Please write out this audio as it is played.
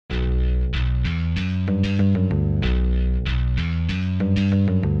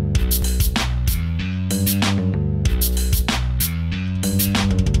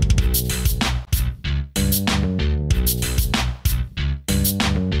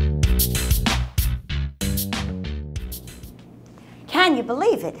Can you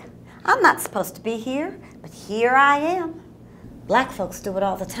believe it? I'm not supposed to be here, but here I am. Black folks do it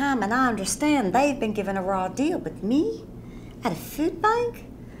all the time, and I understand they've been given a raw deal, but me? At a food bank?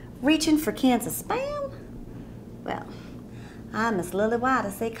 Reaching for cans of Spam? Well, I'm as lily white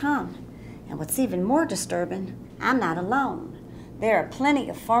as they come. And what's even more disturbing, I'm not alone. There are plenty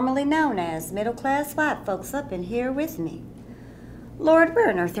of formerly known as middle-class white folks up in here with me. Lord, where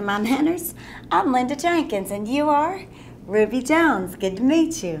on earth are my manners? I'm Linda Jenkins, and you are? Ruby Jones. Good to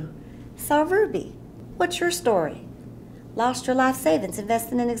meet you. So, Ruby, what's your story? Lost your life savings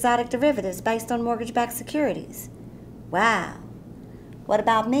investing in exotic derivatives based on mortgage-backed securities. Wow. What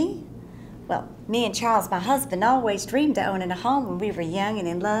about me? Well, me and Charles, my husband, always dreamed of owning a home when we were young and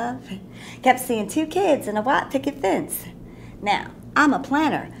in love. Kept seeing 2 kids and a white picket fence. Now, I'm a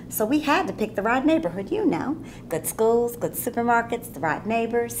planner, so we had to pick the right neighborhood, you know. Good schools, good supermarkets, the right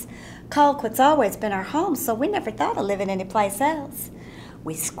neighbors. Colquitt's always been our home, so we never thought of living anyplace else.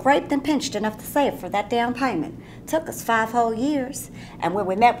 We scraped and pinched enough to save for that down payment. Took us 5 whole years. And when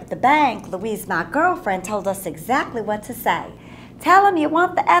we met with the bank, Louise, my girlfriend, told us exactly what to say. Tell them you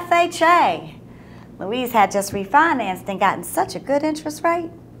want the FHA. Louise had just refinanced and gotten such a good interest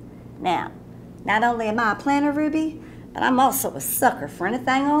rate. Now, not only am I a planner, Ruby, but I'm also a sucker for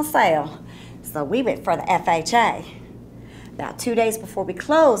anything on sale. So we went for the FHA. About 2 days before we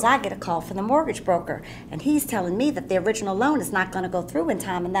close, I get a call from the mortgage broker, and he's telling me that the original loan is not going to go through in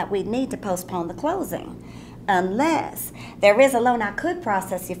time and that we need to postpone the closing. Unless there is a loan I could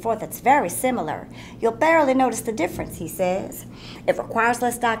process you for that's very similar. You'll barely notice the difference, he says. It requires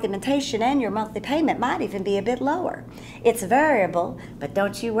less documentation and your monthly payment might even be a bit lower. It's variable, but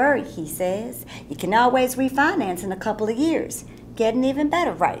don't you worry, he says. You can always refinance in a couple of years. Get an even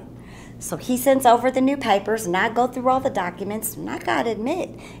better rate. So he sends over the new papers and I go through all the documents, and I gotta admit,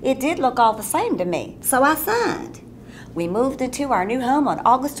 it did look all the same to me. So I signed. We moved into our new home on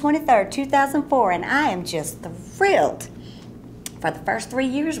August 23rd, 2004, and I am just thrilled. For the first 3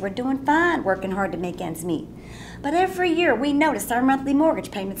 years, we're doing fine, working hard to make ends meet. But every year, we notice our monthly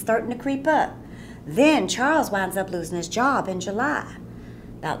mortgage payments starting to creep up. Then Charles winds up losing his job in July.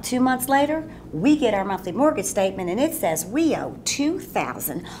 About 2 months later, we get our monthly mortgage statement, and it says we owe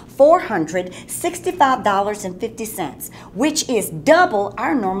 $2,465.50, which is double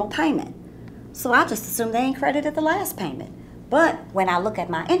our normal payment. So I just assume they ain't credited the last payment. But when I look at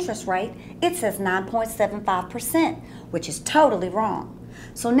my interest rate, it says 9.75%, which is totally wrong.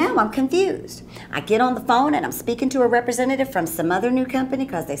 So now I'm confused. I get on the phone and I'm speaking to a representative from some other new company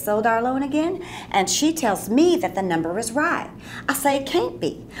because they sold our loan again, and she tells me that the number is right. I say it can't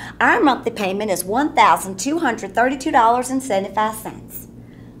be. Our monthly payment is $1,232.75.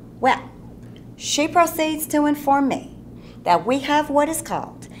 Well, she proceeds to inform me that we have what is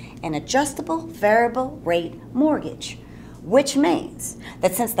called an adjustable variable rate mortgage, which means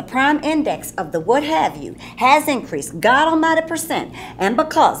that since the prime index of the what have you has increased God almighty percent, and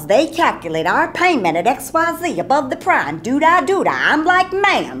because they calculate our payment at XYZ above the prime, doo-da, I'm like,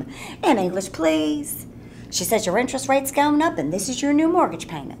 ma'am, in English please. She says your interest rate's going up and this is your new mortgage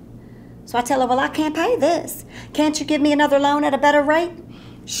payment. So I tell her, well, I can't pay this. Can't you give me another loan at a better rate?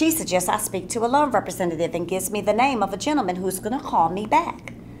 She suggests I speak to a loan representative and gives me the name of a gentleman who's going to call me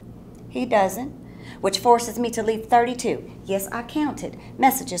back. He doesn't, which forces me to leave 32, yes, I counted,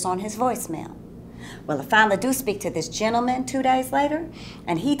 messages on his voicemail. Well, I finally do speak to this gentleman 2 days later,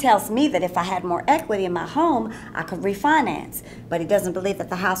 and he tells me that if I had more equity in my home, I could refinance, but he doesn't believe that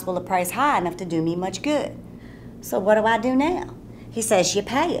the house will appraise high enough to do me much good. So what do I do now? He says, you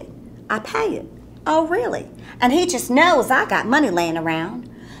pay it. I pay it. Oh, really? And he just knows I got money laying around.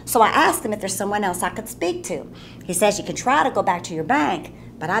 So I asked him if there's someone else I could speak to. He says you can try to go back to your bank,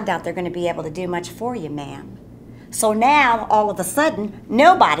 but I doubt they're going to be able to do much for you, ma'am. So now, all of a sudden,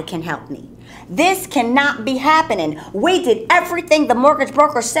 nobody can help me. This cannot be happening. We did everything the mortgage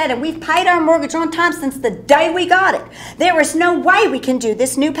broker said, and we've paid our mortgage on time since the day we got it. There is no way we can do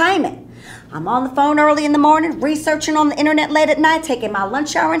this new payment. I'm on the phone early in the morning, researching on the internet late at night, taking my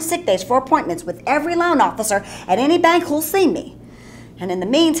lunch hour and sick days for appointments with every loan officer at any bank who'll see me. And in the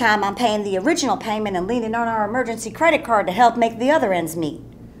meantime, I'm paying the original payment and leaning on our emergency credit card to help make the other ends meet.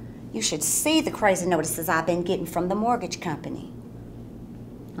 You should see the crazy notices I've been getting from the mortgage company.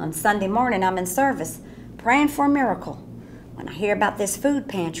 On Sunday morning, I'm in service, praying for a miracle, when I hear about this food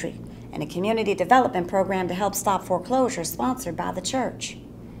pantry and a community development program to help stop foreclosures sponsored by the church.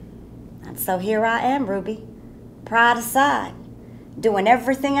 And so here I am, Ruby, pride aside, doing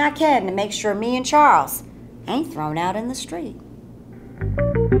everything I can to make sure me and Charles ain't thrown out in the street.